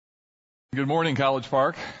Good morning, College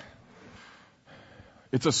Park.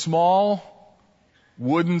 It's a small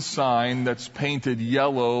wooden sign that's painted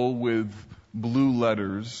yellow with blue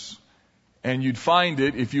letters, and you'd find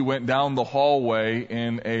it if you went down the hallway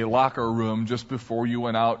in a locker room just before you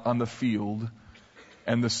went out on the field.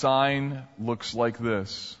 And the sign looks like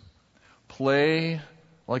this: "Play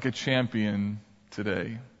like a champion today."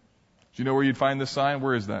 Do you know where you'd find this sign?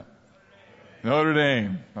 Where is that? Notre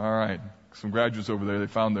Dame. All right. Some graduates over there, they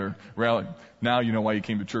found their rally. Now you know why you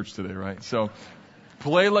came to church today, right? So,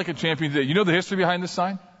 play like a champion today. You know the history behind this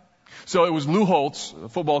sign? So it was Lou Holtz, a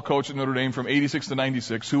football coach at Notre Dame from 86 to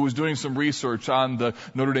 96, who was doing some research on the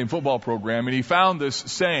Notre Dame football program, and he found this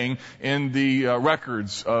saying in the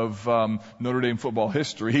records of Notre Dame football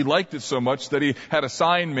history. He liked it so much that he had a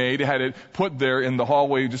sign made, had it put there in the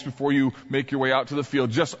hallway just before you make your way out to the field,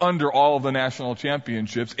 just under all of the national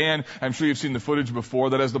championships. And I'm sure you've seen the footage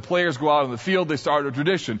before, that as the players go out on the field, they started a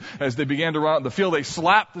tradition. As they began to run out the field, they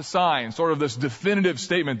slapped the sign, sort of this definitive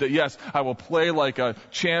statement that, yes, I will play like a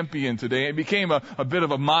champion today. It became a bit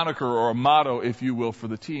of a moniker or a motto, if you will, for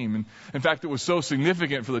the team. And in fact, it was so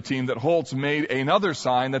significant for the team that Holtz made another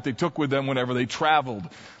sign that they took with them whenever they traveled,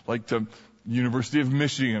 like to University of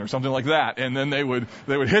Michigan or something like that. And then they would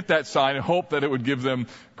hit that sign and hope that it would give them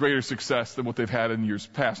greater success than what they've had in years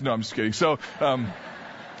past. No, I'm just kidding. So,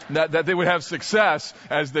 that they would have success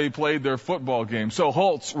as they played their football game. So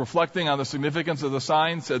Holtz, reflecting on the significance of the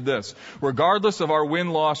sign, said this: regardless of our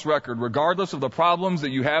win-loss record, regardless of the problems that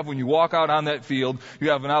you have when you walk out on that field, you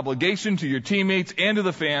have an obligation to your teammates and to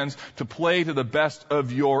the fans to play to the best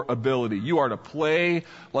of your ability. You are to play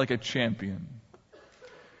like a champion.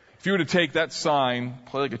 If you were to take that sign,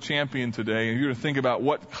 "Play like a champion today," and you were to think about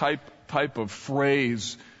what type of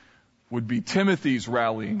phrase would be Timothy's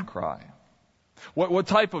rallying cry, what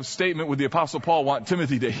type of statement would the Apostle Paul want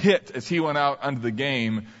Timothy to hit as he went out onto the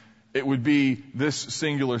game? It would be this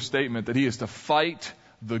singular statement, that he is to fight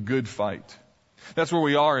the good fight. That's where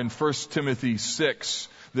we are in 1 Timothy 6,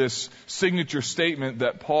 this signature statement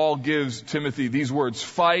that Paul gives Timothy, these words: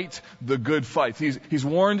 fight the good fight. He's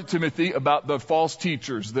warned Timothy about the false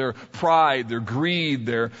teachers, their pride, their greed,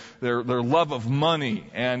 their love of money.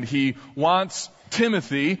 And he wants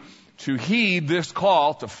Timothy to heed this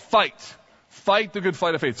call to fight. Fight the good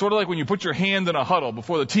fight of faith. Sort of like when you put your hand in a huddle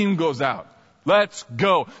before the team goes out. Let's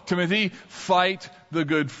go. Timothy, fight the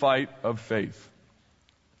good fight of faith.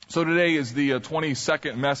 So today is the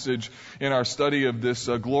 22nd message in our study of this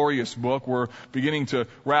glorious book. We're beginning to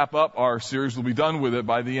wrap up our series. We'll be done with it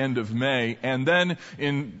by the end of May. And then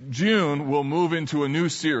in June, we'll move into a new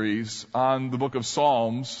series on the book of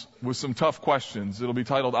Psalms with some tough questions. It'll be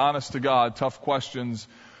titled "Honest to God, Tough Questions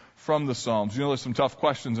from the Psalms." You know, there's some tough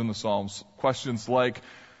questions in the Psalms. Questions like,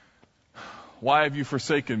 "Why have you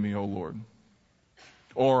forsaken me, O Lord?"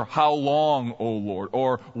 Or, "How long, O Lord?"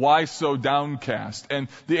 Or, "Why so downcast?" And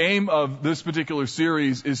the aim of this particular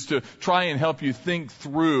series is to try and help you think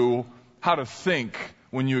through how to think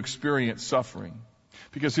when you experience suffering.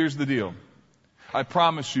 Because here's the deal. I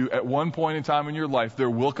promise you, at one point in time in your life,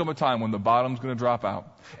 there will come a time when the bottom's going to drop out.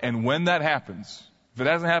 And when that happens, if it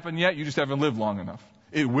hasn't happened yet, you just haven't lived long enough.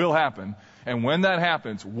 It will happen. And when that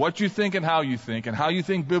happens, what you think and how you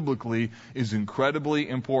think biblically is incredibly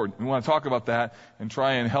important. We want to talk about that and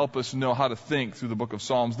try and help us know how to think through the book of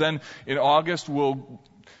Psalms. Then in August, we'll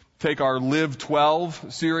take our Live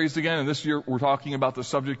 12 series again. And this year, we're talking about the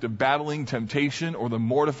subject of battling temptation, or the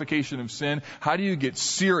mortification of sin. How do you get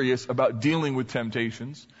serious about dealing with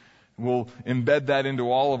temptations? We'll embed that into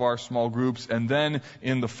all of our small groups. And then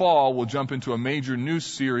in the fall, we'll jump into a major new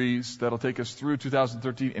series that'll take us through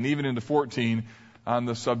 2013 and even into 14 on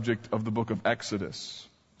the subject of the book of Exodus.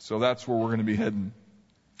 So that's where we're going to be heading.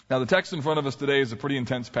 Now, the text in front of us today is a pretty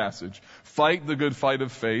intense passage. Fight the good fight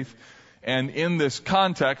of faith. And in this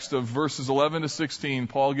context of verses 11 to 16,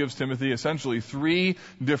 Paul gives Timothy essentially three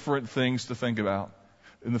different things to think about.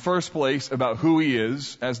 In the first place, about who he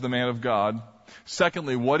is as the man of God.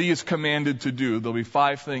 Secondly, what he is commanded to do. There'll be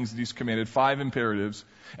 5 things that he's commanded, 5 imperatives.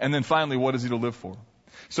 And then finally, what is he to live for?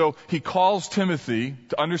 So he calls Timothy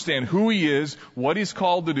to understand who he is, what he's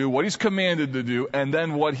called to do, what he's commanded to do, and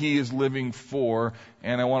then what he is living for.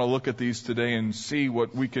 And I want to look at these today and see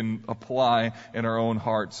what we can apply in our own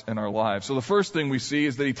hearts and our lives. So the first thing we see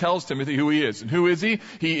is that he tells Timothy who he is. And who is he?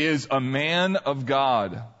 He is a man of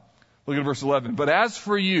God. Look at verse 11. "But as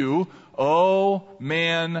for you, O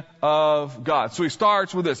man of God." So he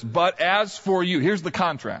starts with this, "But as for you." Here's the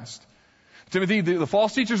contrast. Timothy, the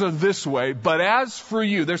false teachers are this way, but as for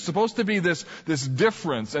you, there's supposed to be this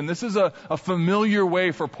difference. And this is a familiar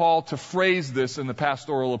way for Paul to phrase this in the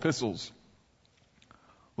pastoral epistles.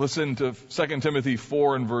 Listen to 2 Timothy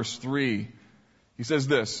 4 and verse 3. He says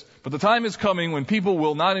this, "But the time is coming when people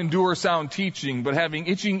will not endure sound teaching, but having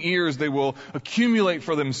itching ears they will accumulate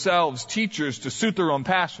for themselves teachers to suit their own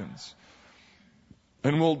passions,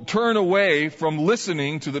 and will turn away from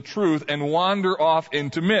listening to the truth and wander off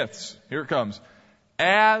into myths." Here it comes.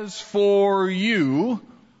 "As for you,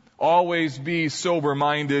 always be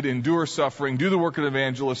sober-minded, endure suffering, do the work of an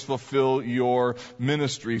evangelist, fulfill your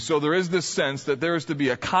ministry." So there is this sense that there is to be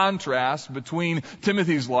a contrast between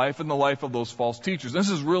Timothy's life and the life of those false teachers.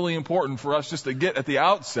 This is really important for us just to get at the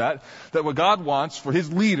outset that what God wants for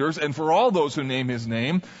His leaders and for all those who name His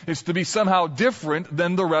name is to be somehow different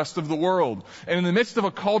than the rest of the world. And in the midst of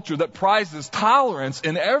a culture that prizes tolerance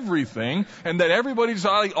in everything and that everybody's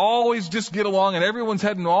always just get along and everyone's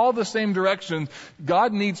heading all the same direction,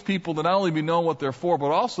 God needs people to not only be known what they're for,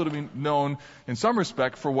 but also to be known in some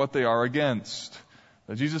respect for what they are against.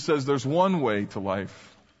 Now, Jesus says there's one way to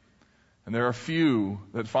life, and there are few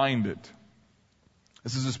that find it.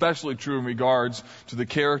 This is especially true in regards to the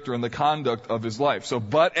character and the conduct of his life. So,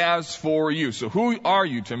 but as for you. So who are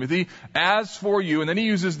you, Timothy? As for you. And then he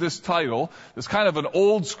uses this title, this kind of an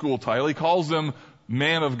old school title. He calls him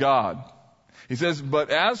Man of God. He says,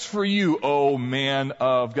 "But as for you, O man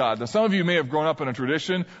of God." Now, some of you may have grown up in a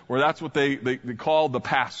tradition where that's what they call the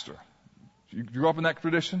pastor. You grew up in that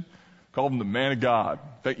tradition? Called him the man of God.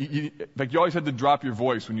 In fact, you always had to drop your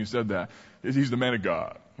voice when you said that. He's the man of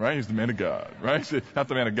God, right? He's the man of God, right? Not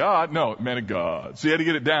the man of God, no, man of God. So you had to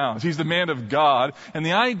get it down. So he's the man of God. And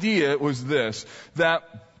the idea was this, that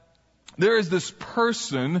there is this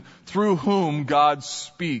person through whom God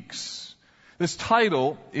speaks. This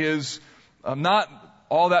title is not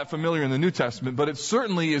all that familiar in the New Testament, but it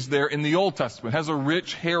certainly is there in the Old Testament. It has a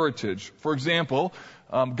rich heritage. For example,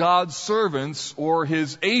 God's servants or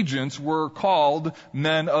His agents were called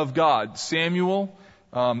men of God. Samuel,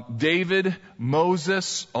 David,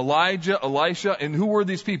 Moses, Elijah, Elisha, and who were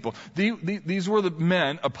these people? These were the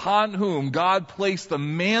men upon whom God placed the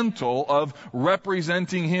mantle of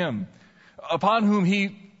representing Him, upon whom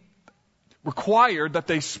He required that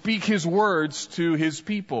they speak His words to His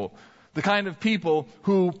people. The kind of people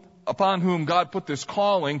upon whom God put this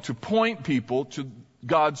calling to point people to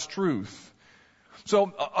God's truth.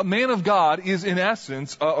 So a man of God is in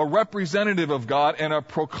essence a representative of God and a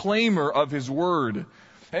proclaimer of His word.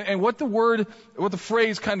 And what the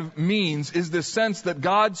phrase kind of means is this sense that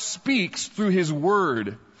God speaks through His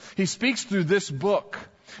word. He speaks through this book.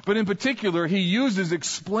 But in particular, He uses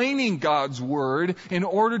explaining God's word in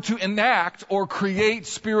order to enact or create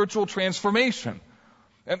spiritual transformation.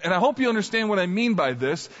 And I hope you understand what I mean by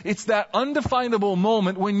this. It's that undefinable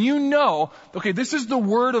moment when you know, okay, this is the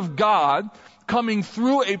Word of God coming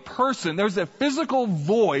through a person. There's a physical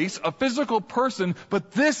voice, a physical person,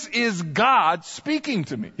 but this is God speaking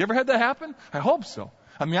to me. You ever had that happen? I hope so.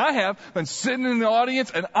 I mean, I have been sitting in the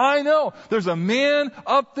audience and I know there's a man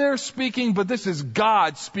up there speaking, but this is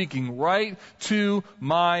God speaking right to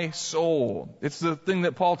my soul. It's the thing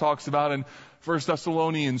that Paul talks about in 1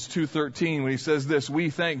 Thessalonians 2:13 when he says this,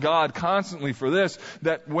 "We thank God constantly for this,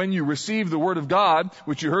 that when you received the word of God,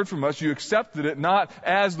 which you heard from us, you accepted it not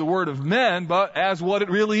as the word of men, but as what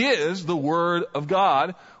it really is, the word of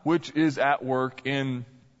God, which is at work in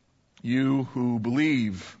you who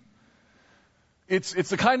believe." It's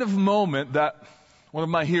the kind of moment that one of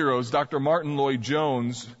my heroes, Dr. Martin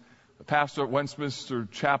Lloyd-Jones, a pastor at Westminster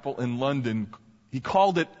Chapel in London, he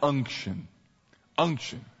called it unction.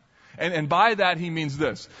 Unction. And by that he means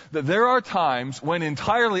this, that there are times when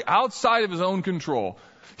entirely outside of his own control,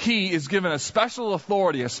 he is given a special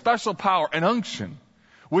authority, a special power, an unction,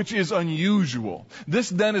 which is unusual. This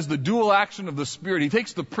then is the dual action of the Spirit. He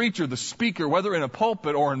takes the preacher, the speaker, whether in a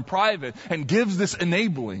pulpit or in private, and gives this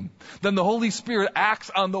enabling. Then the Holy Spirit acts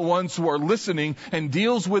on the ones who are listening and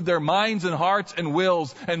deals with their minds and hearts and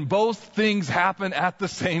wills, and both things happen at the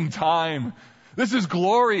same time. This is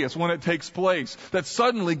glorious when it takes place, that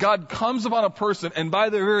suddenly God comes upon a person and by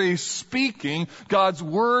their very speaking, God's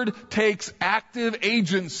word takes active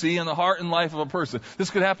agency in the heart and life of a person. This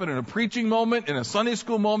could happen in a preaching moment, in a Sunday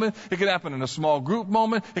school moment. It could happen in a small group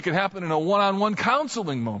moment. It could happen in a one-on-one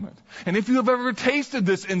counseling moment. And if you have ever tasted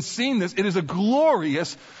this and seen this, it is a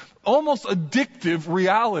glorious, almost addictive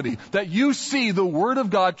reality that you see the Word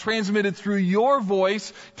of God transmitted through your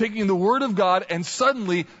voice, taking the Word of God, and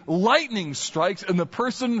suddenly lightning strikes and the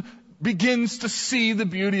person begins to see the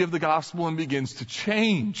beauty of the gospel and begins to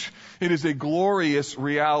change. It is a glorious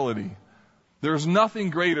reality. There's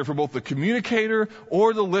nothing greater for both the communicator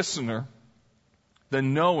or the listener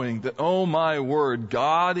than knowing that, oh my word,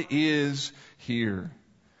 God is here.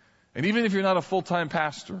 And even if you're not a full-time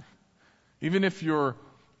pastor, even if you're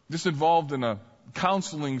just involved in a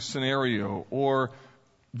counseling scenario or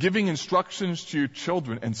giving instructions to your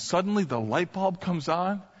children, and suddenly the light bulb comes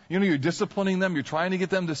on. You're disciplining them, you're trying to get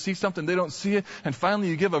them to see something, they don't see it, and finally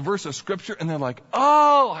you give a verse of scripture and they're like,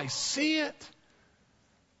 oh, I see it.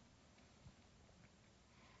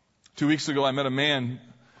 2 weeks ago I met a man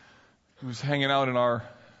who was hanging out in our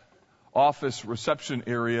office reception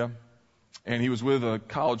area, and he was with a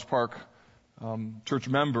College Park church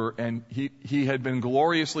member, and he had been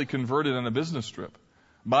gloriously converted on a business trip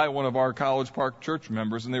by one of our College Park church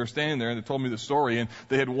members, and they were standing there and they told me the story, and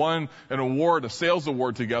they had won an award, a sales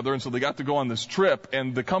award together, and so they got to go on this trip,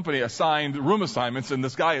 and the company assigned room assignments, and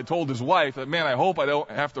this guy had told his wife that, man, I hope I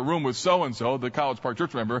don't have to room with so-and-so, the College Park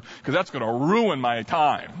church member, because that's going to ruin my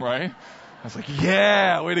time, right? I was like,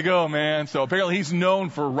 yeah, way to go, man. So apparently he's known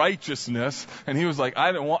for righteousness. And he was like,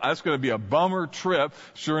 that's going to be a bummer trip.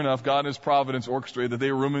 Sure enough, God in His providence orchestrated that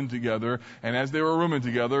they were rooming together. And as they were rooming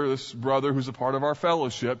together, this brother who's a part of our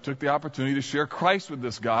fellowship took the opportunity to share Christ with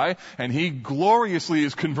this guy. And he gloriously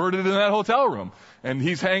is converted in that hotel room. And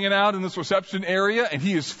he's hanging out in this reception area, and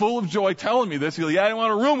he is full of joy telling me this. He's like, yeah, I didn't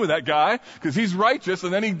want to room with that guy because he's righteous.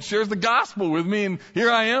 And then he shares the gospel with me, and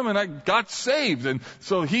here I am, and I got saved. And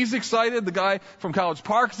so he's excited. The guy from College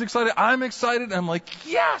Park is excited. I'm excited. And I'm like,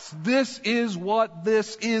 yes, this is what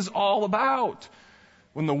this is all about.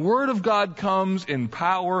 When the Word of God comes in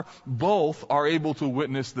power, both are able to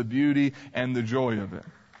witness the beauty and the joy of it.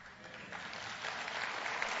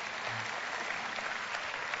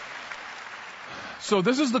 So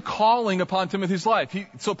this is the calling upon Timothy's life.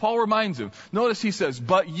 So Paul reminds him. Notice he says,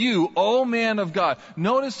 but you, O man of God.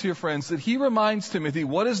 Notice here, friends, that he reminds Timothy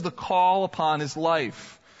what is the call upon his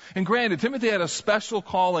life. And granted, Timothy had a special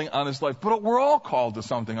calling on his life, but we're all called to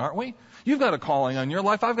something, aren't we? You've got a calling on your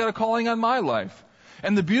life. I've got a calling on my life.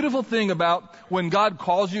 And the beautiful thing about when God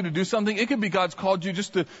calls you to do something, it could be God's called you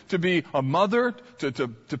just to be a mother,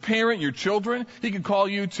 to parent your children. He could call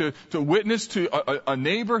you to witness to a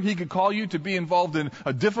neighbor. He could call you to be involved in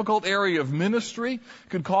a difficult area of ministry. He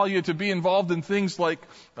could call you to be involved in things like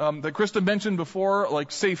that Krista mentioned before,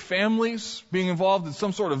 like Safe Families, being involved in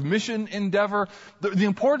some sort of mission endeavor. The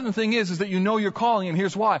important thing is that you know your calling, and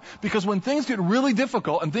here's why. Because when things get really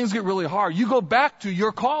difficult and things get really hard, you go back to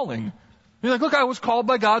your calling. You're like, look, I was called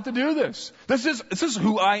by God to do this. This is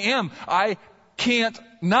who I am. I can't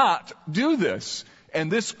not do this.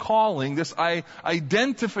 And this calling, this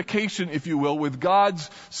identification, if you will, with God's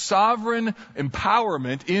sovereign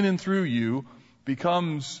empowerment in and through you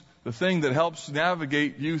becomes the thing that helps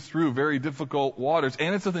navigate you through very difficult waters.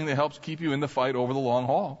 And it's the thing that helps keep you in the fight over the long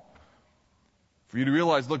haul. For you to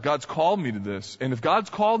realize, look, God's called me to this. And if God's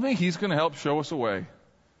called me, He's going to help show us a way.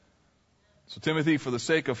 So Timothy, for the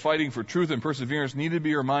sake of fighting for truth and perseverance, needed to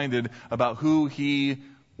be reminded about who he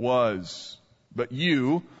was. But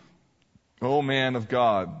you, O man of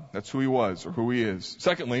God, that's who he was, or who he is.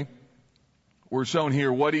 Secondly, we're shown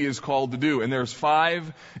here what he is called to do. And there's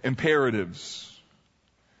 5 imperatives.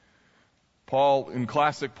 Paul, in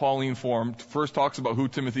classic Pauline form, first talks about who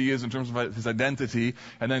Timothy is in terms of his identity,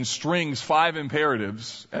 and then strings 5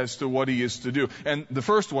 imperatives as to what he is to do. And the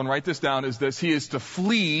first one, write this down, is this: he is to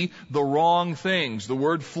flee the wrong things. The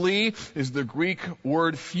word flee is the Greek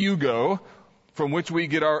word fugo, from which we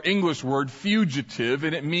get our English word fugitive,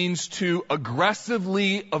 and it means to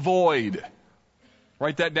aggressively avoid.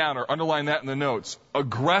 Write that down or underline that in the notes.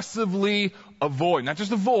 Aggressively avoid. Not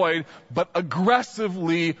just avoid, but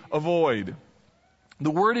aggressively avoid. The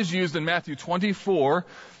word is used in Matthew 24,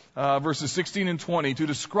 verses 16 and 20, to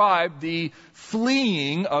describe the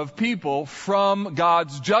fleeing of people from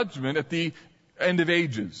God's judgment at the end of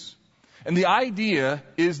ages. And the idea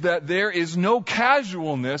is that there is no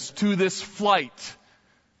casualness to this flight.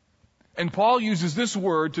 And Paul uses this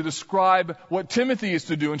word to describe what Timothy is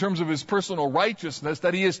to do in terms of his personal righteousness,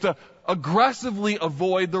 that he is to aggressively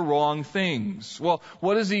avoid the wrong things. Well,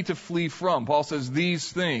 what is he to flee from? Paul says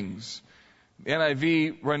these things. The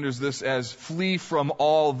NIV renders this as flee from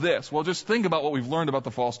all this. Well, just think about what we've learned about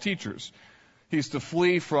the false teachers. He's to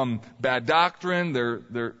flee from bad doctrine,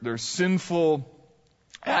 their sinful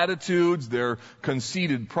attitudes, their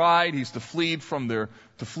conceited pride. He's to flee from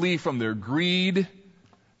their greed,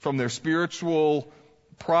 from their spiritual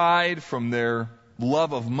pride, from their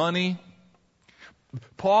love of money.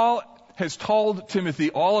 Paul has told Timothy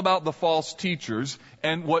all about the false teachers,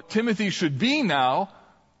 and what Timothy should be now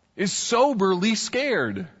is soberly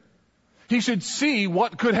scared. He should see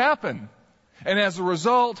what could happen. And as a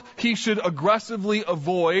result, he should aggressively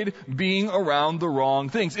avoid being around the wrong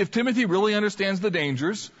things. If Timothy really understands the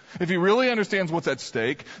dangers, if he really understands what's at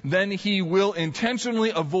stake, then he will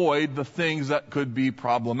intentionally avoid the things that could be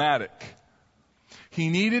problematic. He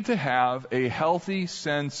needed to have a healthy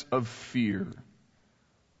sense of fear.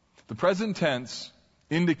 The present tense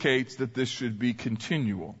indicates that this should be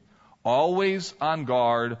continual, always on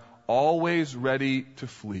guard, always ready to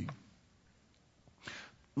flee.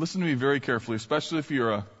 Listen to me very carefully, especially if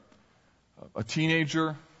you're a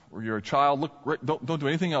teenager or you're a child. Look, don't do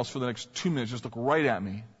anything else for the next 2 minutes. Just look right at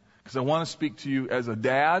me, because I want to speak to you as a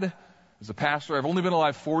dad, as a pastor. I've only been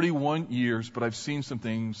alive 41 years, but I've seen some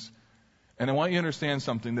things. And I want you to understand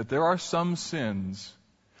something, that there are some sins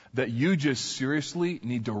that you just seriously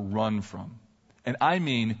need to run from. And I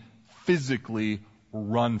mean physically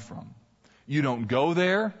run from. You don't go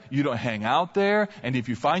there, you don't hang out there, and if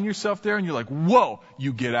you find yourself there and you're like, whoa,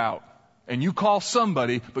 you get out. And you call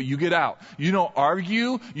somebody, but you get out. You don't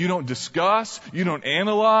argue, you don't discuss, you don't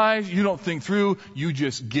analyze, you don't think through, you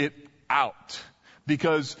just get out.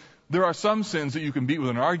 Because there are some sins that you can beat with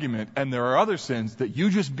an argument, and there are other sins that you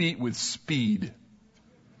just beat with speed.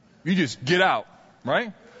 You just get out,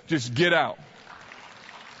 right? Just get out.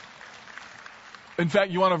 In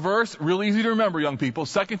fact, you want a verse? Real easy to remember, young people.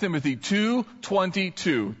 2 Timothy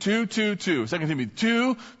 2:22. 2:22. 2 Timothy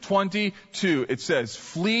 2:22. It says,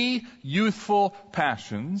 flee youthful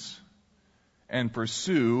passions and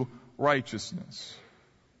pursue righteousness.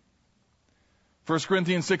 1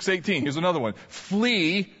 Corinthians 6:18. Here's another one.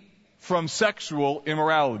 Flee from sexual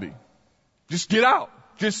immorality. Just get out.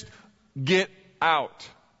 Just get out.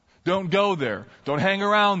 Don't go there. Don't hang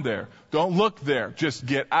around there. Don't look there. Just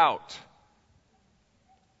get out.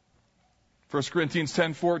 1 Corinthians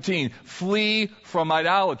 10:14, flee from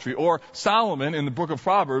idolatry. Or Solomon in the book of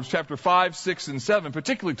Proverbs, chapter 5, 6, and 7,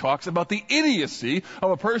 particularly talks about the idiocy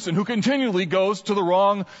of a person who continually goes to the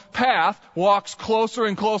wrong path, walks closer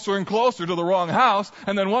and closer and closer to the wrong house,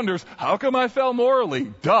 and then wonders, how come I fell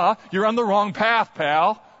morally? Duh, you're on the wrong path,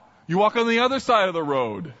 pal. You walk on the other side of the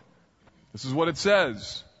road. This is what it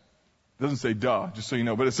says. It doesn't say duh, just so you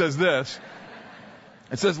know, but it says this.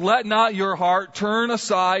 It says, let not your heart turn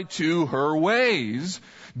aside to her ways.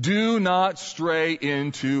 Do not stray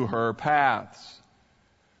into her paths.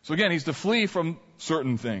 So again, he's to flee from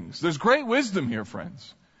certain things. There's great wisdom here,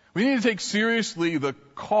 friends. We need to take seriously the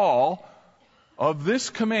call of this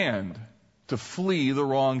command to flee the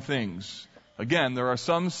wrong things. Again, there are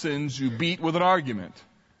some sins you beat with an argument.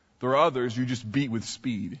 There are others you just beat with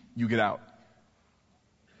speed. You get out.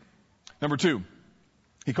 Number 2,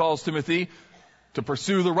 he calls Timothy to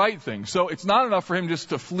pursue the right things. So it's not enough for him just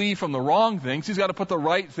to flee from the wrong things. He's got to put the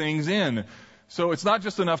right things in. So it's not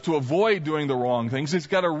just enough to avoid doing the wrong things. He's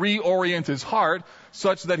got to reorient his heart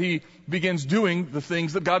such that he begins doing the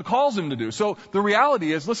things that God calls him to do. So the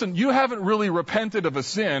reality is, listen, you haven't really repented of a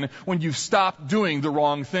sin when you've stopped doing the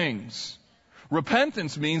wrong things.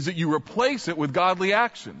 Repentance means that you replace it with godly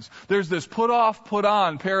actions. There's this put off, put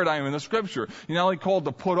on paradigm in the scripture. You're not only called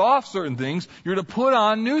to put off certain things, you're to put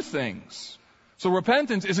on new things. So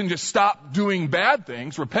repentance isn't just stop doing bad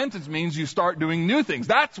things. Repentance means you start doing new things.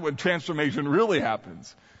 That's when transformation really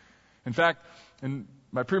happens. In fact, in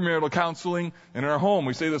my premarital counseling and in our home,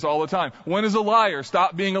 we say this all the time. When does a liar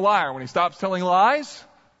stop being a liar? When he stops telling lies?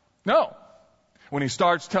 No. When he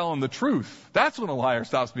starts telling the truth. That's when a liar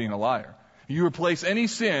stops being a liar. You replace any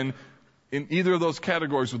sin in either of those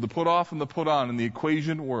categories with the put off and the put on, and the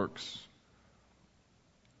equation works.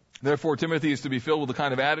 Therefore, Timothy is to be filled with the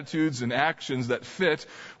kind of attitudes and actions that fit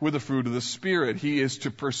with the fruit of the Spirit. He is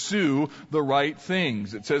to pursue the right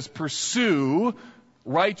things. It says pursue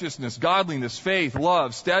righteousness, godliness, faith,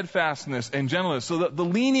 love, steadfastness, and gentleness. So that the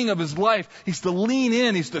leaning of his life, he's to lean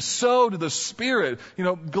in, he's to sow to the Spirit. You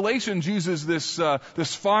know, Galatians uses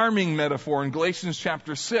this farming metaphor in Galatians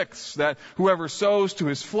chapter 6, that whoever sows to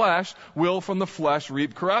his flesh will from the flesh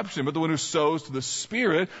reap corruption, but the one who sows to the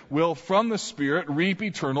Spirit will from the Spirit reap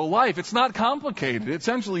eternal life. It's not complicated. It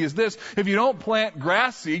essentially is this: if you don't plant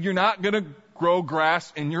grass seed, you're not going to grow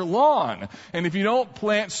grass in your lawn. And if you don't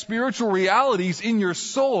plant spiritual realities in your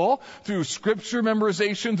soul through scripture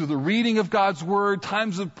memorization, through the reading of God's word,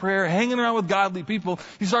 times of prayer, hanging around with godly people,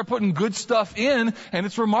 you start putting good stuff in, and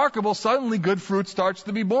it's remarkable. Suddenly good fruit starts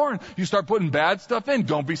to be born. You start putting bad stuff in.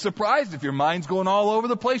 Don't be surprised if your mind's going all over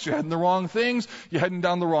the place. You're heading the wrong things. You're heading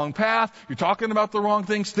down the wrong path. You're talking about the wrong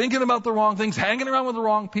things, thinking about the wrong things, hanging around with the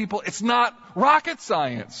wrong people. It's not rocket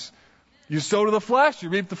science. You sow to the flesh, you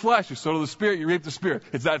reap the flesh. You sow to the Spirit, you reap the Spirit.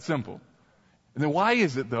 It's that simple. And then why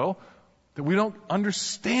is it, though, that we don't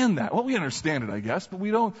understand that? Well, we understand it, I guess, but we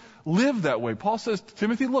don't live that way. Paul says to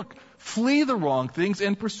Timothy, look, flee the wrong things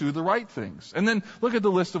and pursue the right things. And then look at the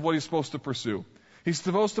list of what he's supposed to pursue. He's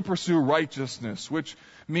supposed to pursue righteousness, which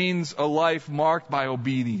means a life marked by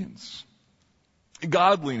obedience.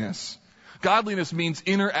 Godliness. Godliness means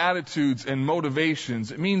inner attitudes and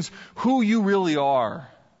motivations. It means who you really are.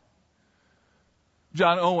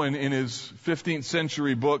 John Owen, in his 15th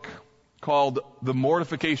century book called The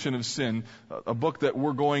Mortification of Sin, a book that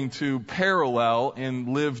we're going to parallel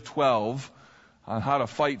in Live 12 on how to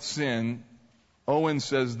fight sin, Owen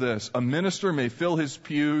says this: a minister may fill his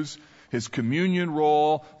pews, his communion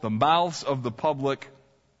roll, the mouths of the public,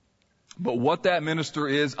 but what that minister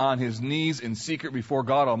is on his knees in secret before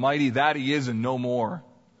God Almighty, that he is and no more.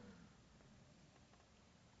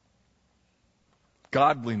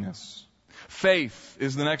 Godliness. Faith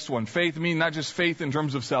is the next one. Faith means not just faith in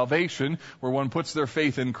terms of salvation, where one puts their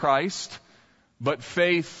faith in Christ, but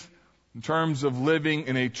faith in terms of living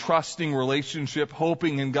in a trusting relationship,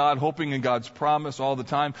 hoping in God, hoping in God's promise all the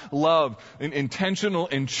time. Love, an intentional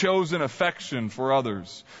and chosen affection for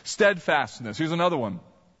others. Steadfastness. Here's another one.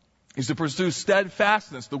 Is to pursue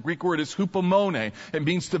steadfastness. The Greek word is hupomone. It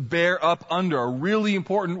means to bear up under. A really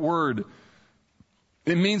important word.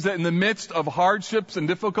 It means that in the midst of hardships and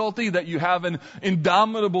difficulty, that you have an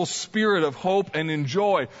indomitable spirit of hope and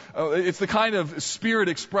joy. It's the kind of spirit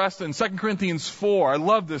expressed in 2 Corinthians 4. I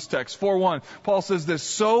love this text, 4:1. Paul says this: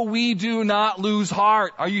 so we do not lose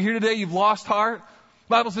heart. Are you here today? You've lost heart? The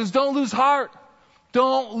Bible says don't lose heart.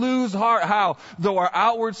 Don't lose heart. How? Though our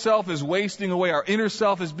outward self is wasting away, our inner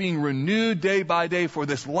self is being renewed day by day, for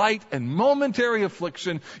this light and momentary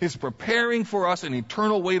affliction is preparing for us an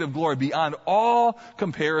eternal weight of glory beyond all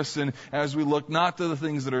comparison, as we look not to the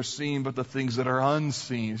things that are seen, but the things that are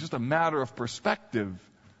unseen. It's just a matter of perspective.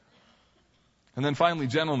 And then finally,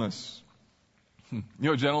 gentleness. You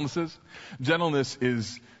know what gentleness is? Gentleness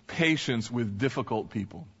is patience with difficult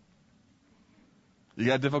people. You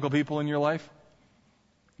got difficult people in your life?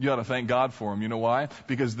 You ought to thank God for them. You know why?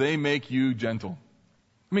 Because they make you gentle.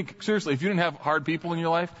 I mean, seriously, if you didn't have hard people in your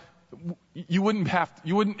life, you wouldn't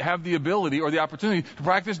have the ability or the opportunity to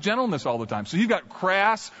practice gentleness all the time. So you've got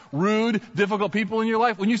crass, rude, difficult people in your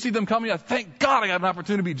life. When you see them coming, you thank God I got an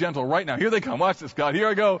opportunity to be gentle right now. Here they come. Watch this, God. Here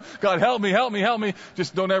I go. God, help me, help me, help me.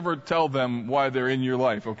 Just don't ever tell them why they're in your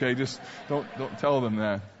life, okay? Just don't tell them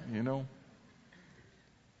that, you know?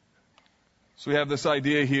 So we have this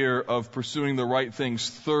idea here of pursuing the right things.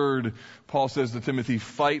 Third, Paul says to Timothy,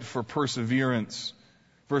 fight for perseverance.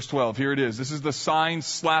 Verse 12, here it is. This is the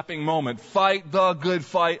sign-slapping moment. Fight the good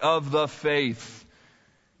fight of the faith.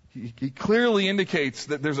 He clearly indicates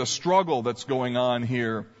that there's a struggle that's going on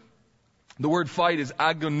here. The word fight is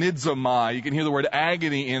agonizomai. You can hear the word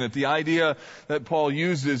agony in it. The idea that Paul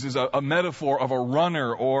uses is a metaphor of a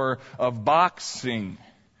runner or of boxing.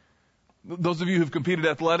 Those of you who've competed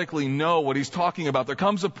athletically know what he's talking about. There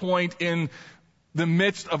comes a point in the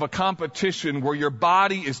midst of a competition where your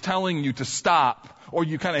body is telling you to stop, or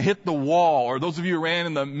you kind of hit the wall. Or those of you who ran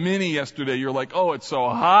in the mini yesterday, you're like, oh, it's so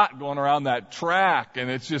hot going around that track,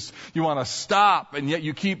 and it's just, you want to stop, and yet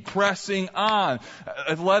you keep pressing on.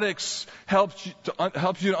 Athletics helps you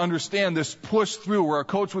to understand this push through, where a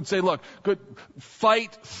coach would say, look, good,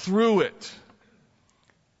 fight through it.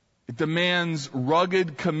 It demands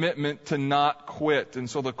rugged commitment to not quit. And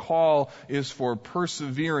so the call is for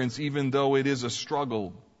perseverance, even though it is a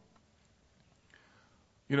struggle.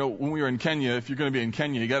 You know, when we were in Kenya, if you're going to be in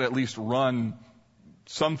Kenya, you got to at least run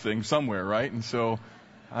something somewhere, right? And so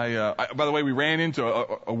I by the way, we ran into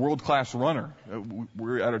a world-class runner. We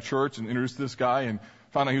were at a church and introduced this guy and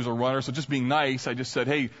found out he was a runner. So just being nice, I just said,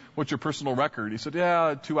 hey, what's your personal record? He said,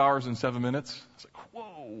 2 hours and 7 minutes. I was like,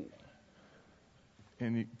 whoa.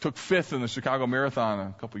 And he took 5th in the Chicago Marathon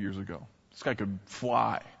a couple years ago. This guy could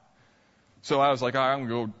fly. So I was like, all right, I'm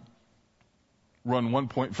going to go run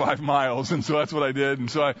 1.5 miles. And so that's what I did. And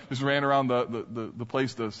so I just ran around the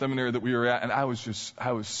place, the seminary that we were at. And I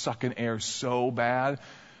was sucking air so bad.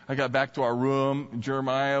 I got back to our room, and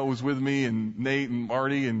Jeremiah was with me, and Nate and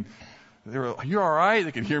Marty, and they were like, you all right?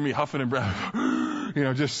 They could hear me huffing and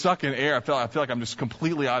breathing, just sucking air. I feel like I'm just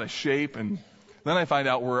completely out of shape. And then I find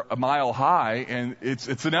out we're a mile high, and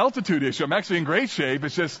it's an altitude issue. I'm actually in great shape.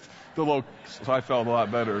 It's just so I felt a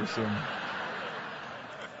lot better. So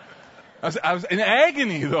I was in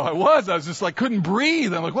agony, though. I was just like, couldn't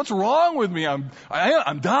breathe. I'm like, what's wrong with me? I'm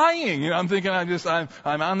dying. I'm thinking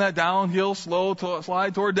I'm on that downhill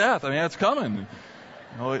slide toward death. I mean, that's coming.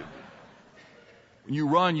 When you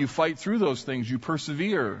run, you fight through those things. You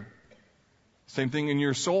persevere. Same thing in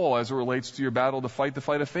your soul as it relates to your battle to fight the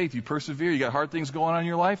fight of faith. You persevere. You got hard things going on in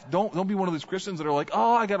your life. Don't be one of those Christians that are like,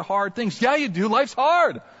 oh, I got hard things. Yeah, you do. Life's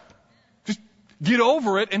hard. Just get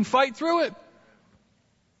over it and fight through it.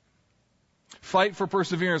 Fight for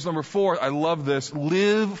perseverance. Number 4, I love this.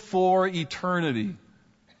 Live for eternity.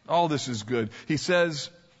 All this is good. He says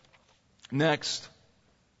next,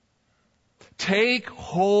 Take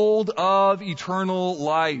hold of eternal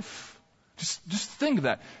life. Just think of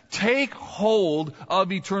that. Take hold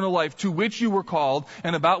of eternal life, to which you were called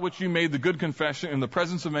and about which you made the good confession in the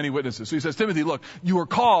presence of many witnesses. So he says, Timothy, look, you were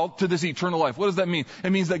called to this eternal life. What does that mean?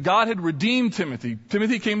 It means that God had redeemed Timothy.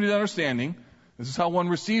 Timothy came to the understanding. This is how one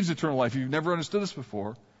receives eternal life. If you've never understood this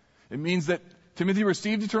before, it means that Timothy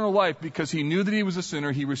received eternal life because he knew that he was a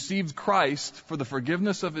sinner. He received Christ for the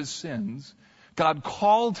forgiveness of his sins. God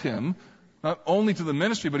called him not only to the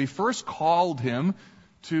ministry, but he first called him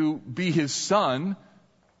to be his son.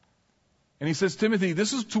 And he says, Timothy,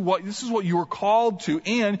 this is what you were called to,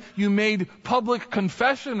 and you made public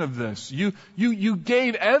confession of this. You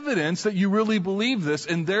gave evidence that you really believe this,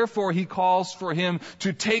 and therefore he calls for him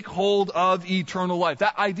to take hold of eternal life.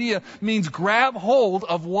 That idea means grab hold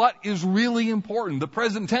of what is really important. The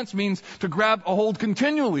present tense means to grab a hold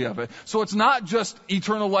continually of it. So it's not just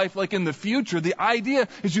eternal life like in the future. The idea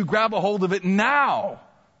is you grab a hold of it now.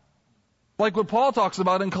 Like what Paul talks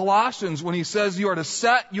about in Colossians when he says you are to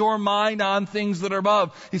set your mind on things that are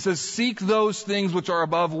above. He says, seek those things which are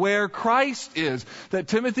above where Christ is. That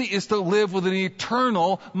Timothy is to live with an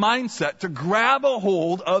eternal mindset, to grab a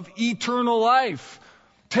hold of eternal life.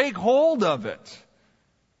 Take hold of it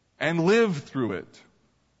and live through it.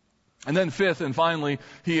 And then fifth and finally,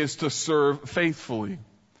 he is to serve faithfully.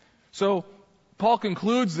 So Paul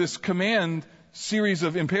concludes this command series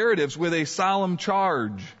of imperatives with a solemn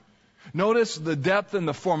charge. Notice the depth and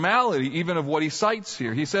the formality even of what he cites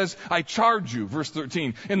here. He says, I charge you, verse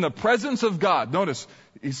 13, in the presence of God. Notice,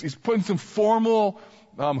 he's putting some formal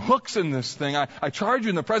hooks in this thing. I charge you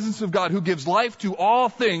in the presence of God who gives life to all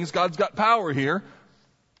things. God's got power here.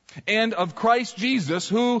 And of Christ Jesus,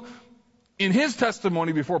 who in his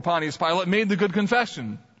testimony before Pontius Pilate made the good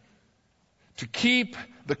confession. To keep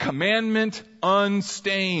the commandment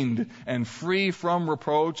unstained and free from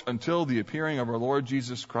reproach until the appearing of our Lord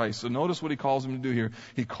Jesus Christ. So notice what he calls him to do here.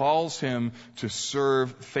 He calls him to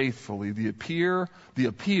serve faithfully. The appeal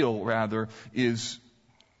is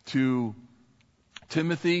to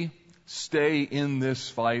Timothy, stay in this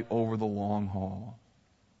fight over the long haul.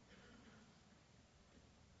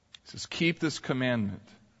 He says, keep this commandment.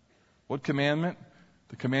 What commandment?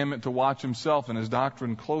 The commandment to watch himself and his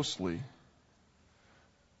doctrine closely.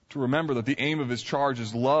 To remember that the aim of his charge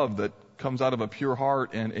is love that comes out of a pure heart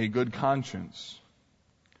and a good conscience.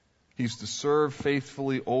 He's to serve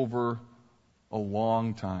faithfully over a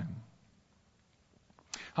long time.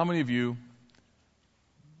 How many of you,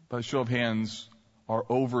 by a show of hands, are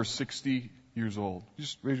over 60 years old?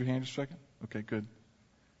 Just raise your hand just a second. Okay, good.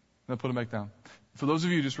 Now put them back down. For those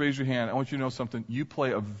of you who just raise your hand, I want you to know something. You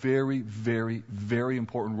play a very, very, very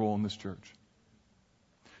important role in this church.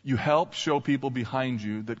 You help show people behind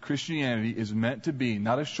you that Christianity is meant to be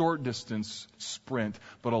not a short distance sprint,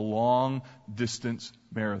 but a long distance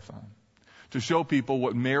marathon. To show people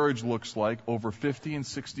what marriage looks like over 50 and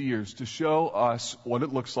 60 years. To show us what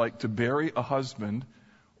it looks like to bury a husband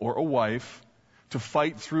or a wife, to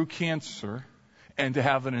fight through cancer, and to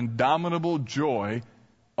have an indomitable joy,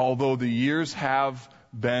 although the years have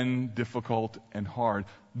been difficult and hard.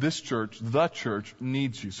 This church, the church,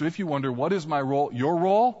 needs you. So if you wonder, what is my role? Your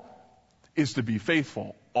role is to be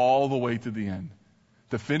faithful all the way to the end.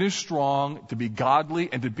 To finish strong, to be godly,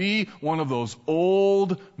 and to be one of those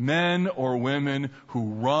old men or women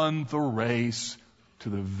who run the race to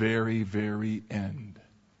the very, very end.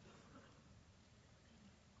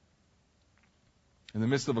 In the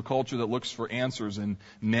midst of a culture that looks for answers in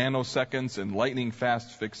nanoseconds and lightning fast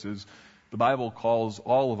fixes, the Bible calls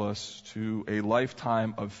all of us to a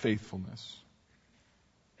lifetime of faithfulness.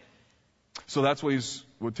 So that's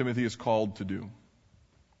what Timothy is called to do.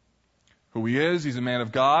 Who he is, he's a man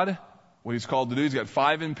of God. What he's called to do, he's got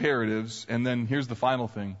 5 imperatives. And then here's the final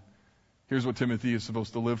thing. Here's what Timothy is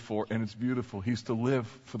supposed to live for, and it's beautiful. He's to live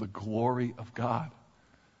for the glory of God.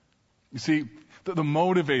 You see, the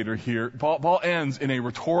motivator here, Paul ends in a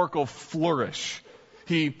rhetorical flourish.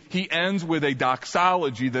 He ends with a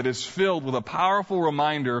doxology that is filled with a powerful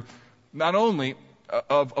reminder, not only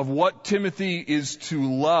of what Timothy is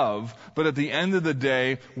to love, but at the end of the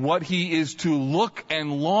day, what he is to look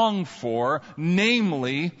and long for,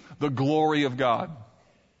 namely the glory of God.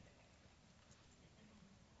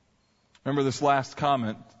 Remember this last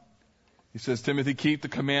comment. He says, Timothy, keep the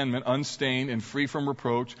commandment unstained and free from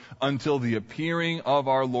reproach until the appearing of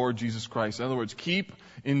our Lord Jesus Christ. In other words, keep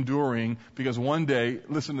enduring, because one day,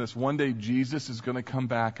 listen to this, one day Jesus is going to come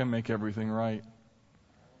back and make everything right.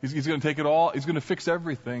 He's going to take it all. He's going to fix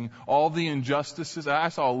everything. All the injustices. I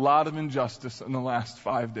saw a lot of injustice in the last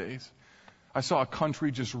 5 days. I saw a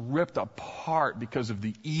country just ripped apart because of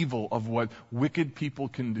the evil of what wicked people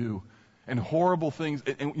can do. and horrible things.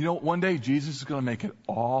 And you know, one day Jesus is going to make it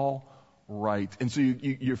all right. And so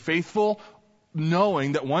you're faithful,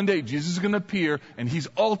 knowing that one day Jesus is going to appear and he's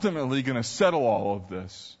ultimately going to settle all of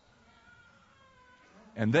this.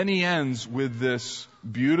 And then he ends with this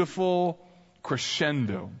beautiful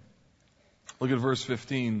crescendo. Look at verse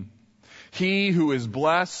 15. He who is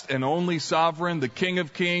blessed and only sovereign, the King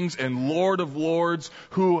of kings and Lord of lords,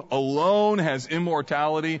 who alone has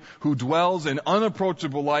immortality, who dwells in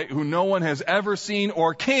unapproachable light, who no one has ever seen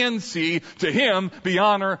or can see, to him be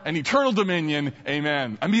honor and eternal dominion.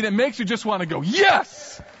 Amen. I mean, it makes you just want to go,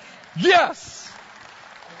 yes! Yes!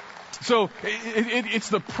 So, it's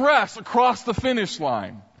the press across the finish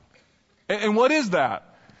line. And what is that?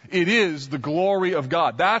 It is the glory of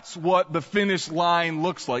God. That's what the finish line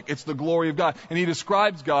looks like. It's the glory of God. And he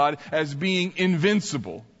describes God as being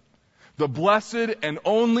invincible. The blessed and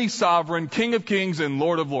only sovereign King of kings and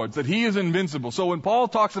Lord of lords. That he is invincible. So when Paul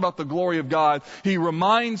talks about the glory of God, he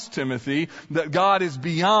reminds Timothy that God is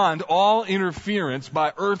beyond all interference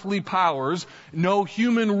by earthly powers. No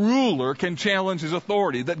human ruler can challenge his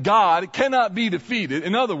authority. That God cannot be defeated.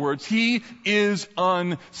 In other words, he is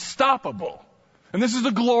unstoppable. And this is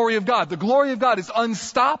the glory of God. The glory of God is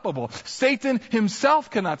unstoppable. Satan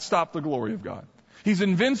himself cannot stop the glory of God. He's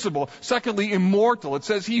invincible. Secondly, immortal. It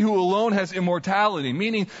says he who alone has immortality,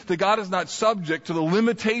 meaning that God is not subject to the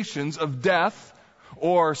limitations of death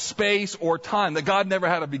or space or time. That God never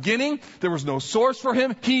had a beginning. There was no source for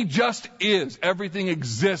him. He just is. Everything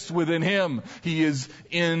exists within him. He is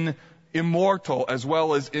immortal as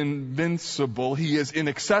well as invincible. He is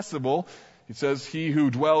inaccessible. It says, he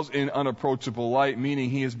who dwells in unapproachable light, meaning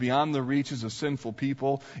he is beyond the reaches of sinful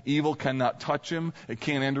people. Evil cannot touch him. It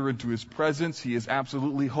can't enter into his presence. He is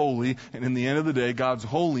absolutely holy. And in the end of the day, God's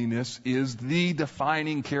holiness is the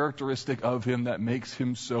defining characteristic of him that makes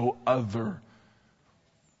him so other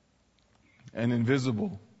and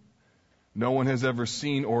invisible. No one has ever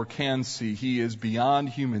seen or can see. He is beyond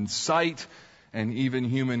human sight and even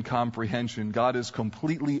human comprehension. God is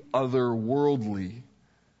completely otherworldly.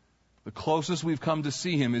 The closest we've come to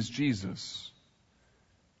see him is Jesus.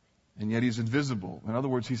 And yet he's invisible. In other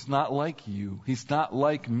words, he's not like you. He's not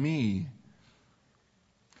like me.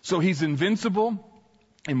 So he's invincible,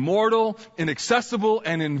 immortal, inaccessible,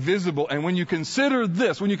 and invisible. And when you consider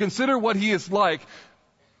this, when you consider what he is like,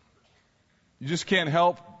 you just can't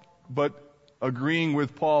help but agreeing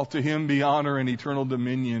with Paul, to him be honor and eternal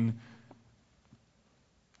dominion.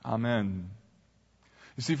 Amen.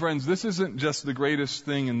 You see, friends, this isn't just the greatest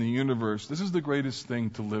thing in the universe. This is the greatest thing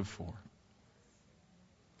to live for.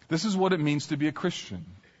 This is what it means to be a Christian.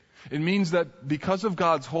 It means that because of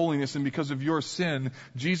God's holiness and because of your sin,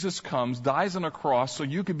 Jesus comes, dies on a cross so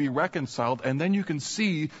you can be reconciled, and then you can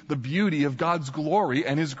see the beauty of God's glory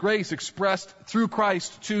and his grace expressed through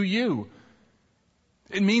Christ to you.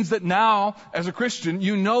 It means that now, as a Christian,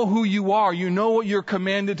 you know who you are, you know what you're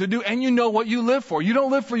commanded to do, and you know what you live for. You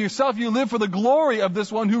don't live for yourself, you live for the glory of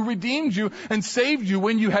this one who redeemed you and saved you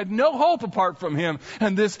when you had no hope apart from him.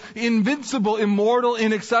 And this invincible, immortal,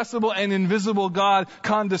 inaccessible, and invisible God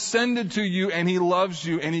condescended to you, and he loves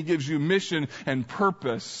you, and he gives you mission and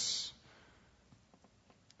purpose.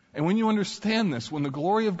 And when you understand this, when the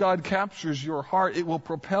glory of God captures your heart, it will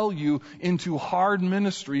propel you into hard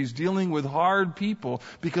ministries, dealing with hard people,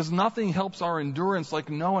 because nothing helps our endurance like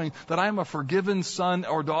knowing that I am a forgiven son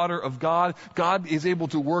or daughter of God. God is able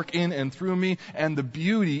to work in and through me, and the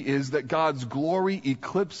beauty is that God's glory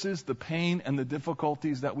eclipses the pain and the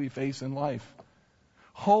difficulties that we face in life.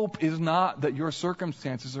 Hope is not that your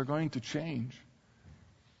circumstances are going to change.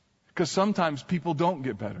 Because sometimes people don't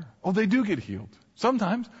get better. Oh, they do get healed.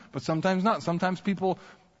 Sometimes, but sometimes not. Sometimes people,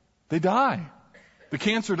 they die. The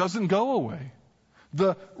cancer doesn't go away.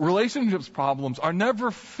 The relationships problems are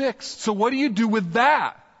never fixed. So what do you do with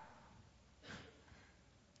that?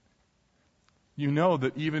 You know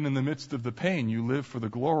that even in the midst of the pain, you live for the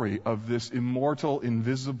glory of this immortal,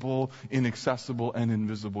 invisible, inaccessible, and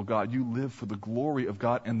invisible God. You live for the glory of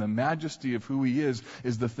God, and the majesty of who he is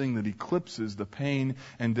the thing that eclipses the pain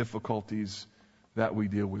and difficulties that we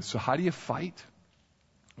deal with. So how do you fight?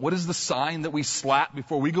 What is the sign that we slap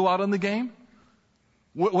before we go out on the game?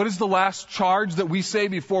 What is the last charge that we say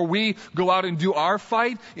before we go out and do our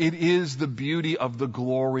fight? It is the beauty of the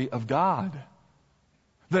glory of God.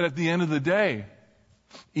 That at the end of the day,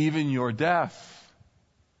 even your death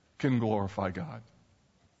can glorify God.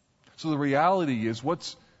 So the reality is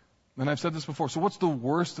and I've said this before, so what's the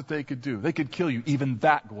worst that they could do? They could kill you. Even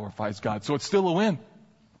that glorifies God. So it's still a win.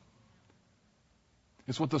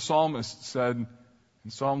 It's what the psalmist said in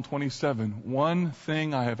Psalm 27, one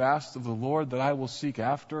thing I have asked of the Lord that I will seek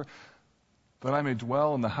after, that I may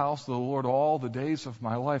dwell in the house of the Lord all the days of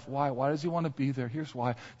my life. Why? Why does he want to be there? Here's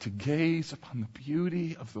why. To gaze upon the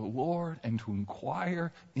beauty of the Lord and to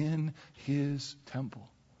inquire in his temple.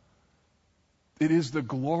 It is the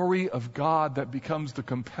glory of God that becomes the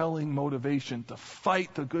compelling motivation to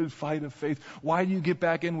fight the good fight of faith. Why do you get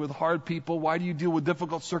back in with hard people? Why do you deal with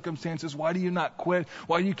difficult circumstances? Why do you not quit?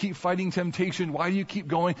 Why do you keep fighting temptation? Why do you keep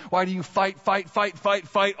going? Why do you fight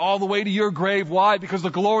all the way to your grave? Why? Because the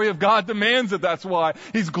glory of God demands it. That's why.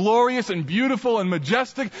 He's glorious and beautiful and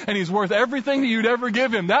majestic, and he's worth everything that you'd ever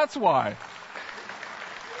give him. That's why.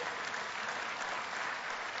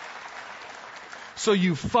 So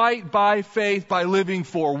you fight by faith by living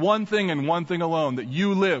for one thing and one thing alone, that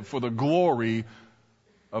you live for the glory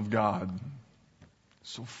of God.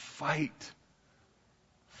 So fight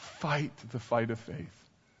the fight of faith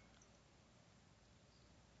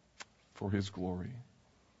for his glory.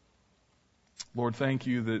 Lord, thank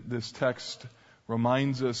you that this text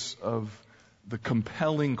reminds us of the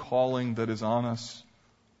compelling calling that is on us.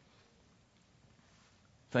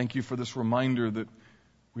 Thank you for this reminder that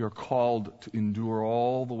we are called to endure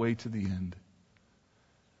all the way to the end.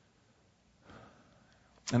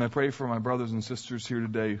 And I pray for my brothers and sisters here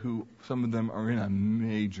today who, some of them are in a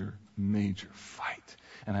major fight.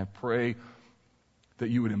 And I pray that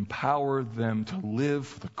you would empower them to live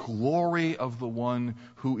for the glory of the one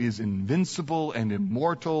who is invincible and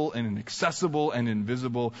immortal and inaccessible and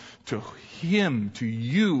invisible. To him, to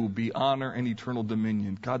you, be honor and eternal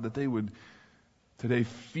dominion. God, that they would today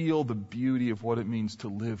feel the beauty of what it means to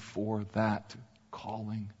live for that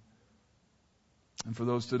calling. And for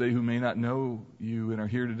those today who may not know you and are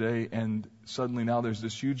here today, and suddenly now there's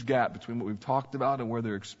this huge gap between what we've talked about and where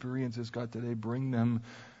their experience is, God, today bring them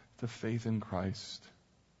to faith in Christ.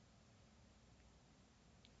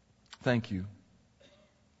 Thank you,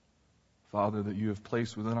 Father, that you have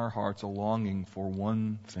placed within our hearts a longing for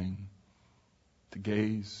one thing, to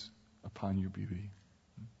gaze upon your beauty.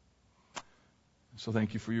 So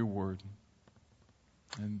thank you for your word.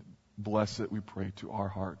 And bless it, we pray, to our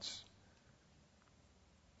hearts.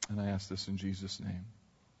 And I ask this in Jesus' name.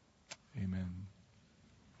 Amen.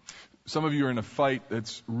 Some of you are in a fight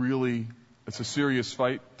it's a serious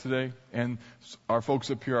fight today. And our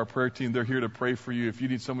folks up here, our prayer team, they're here to pray for you. If you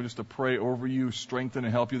need someone just to pray over you, strengthen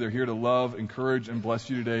and help you, they're here to love, encourage, and bless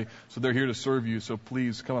you today. So they're here to serve you. So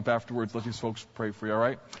please come up afterwards. Let these folks pray for you, all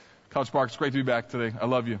right? Couch Park, it's great to be back today. I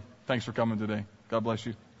love you. Thanks for coming today. God bless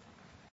you.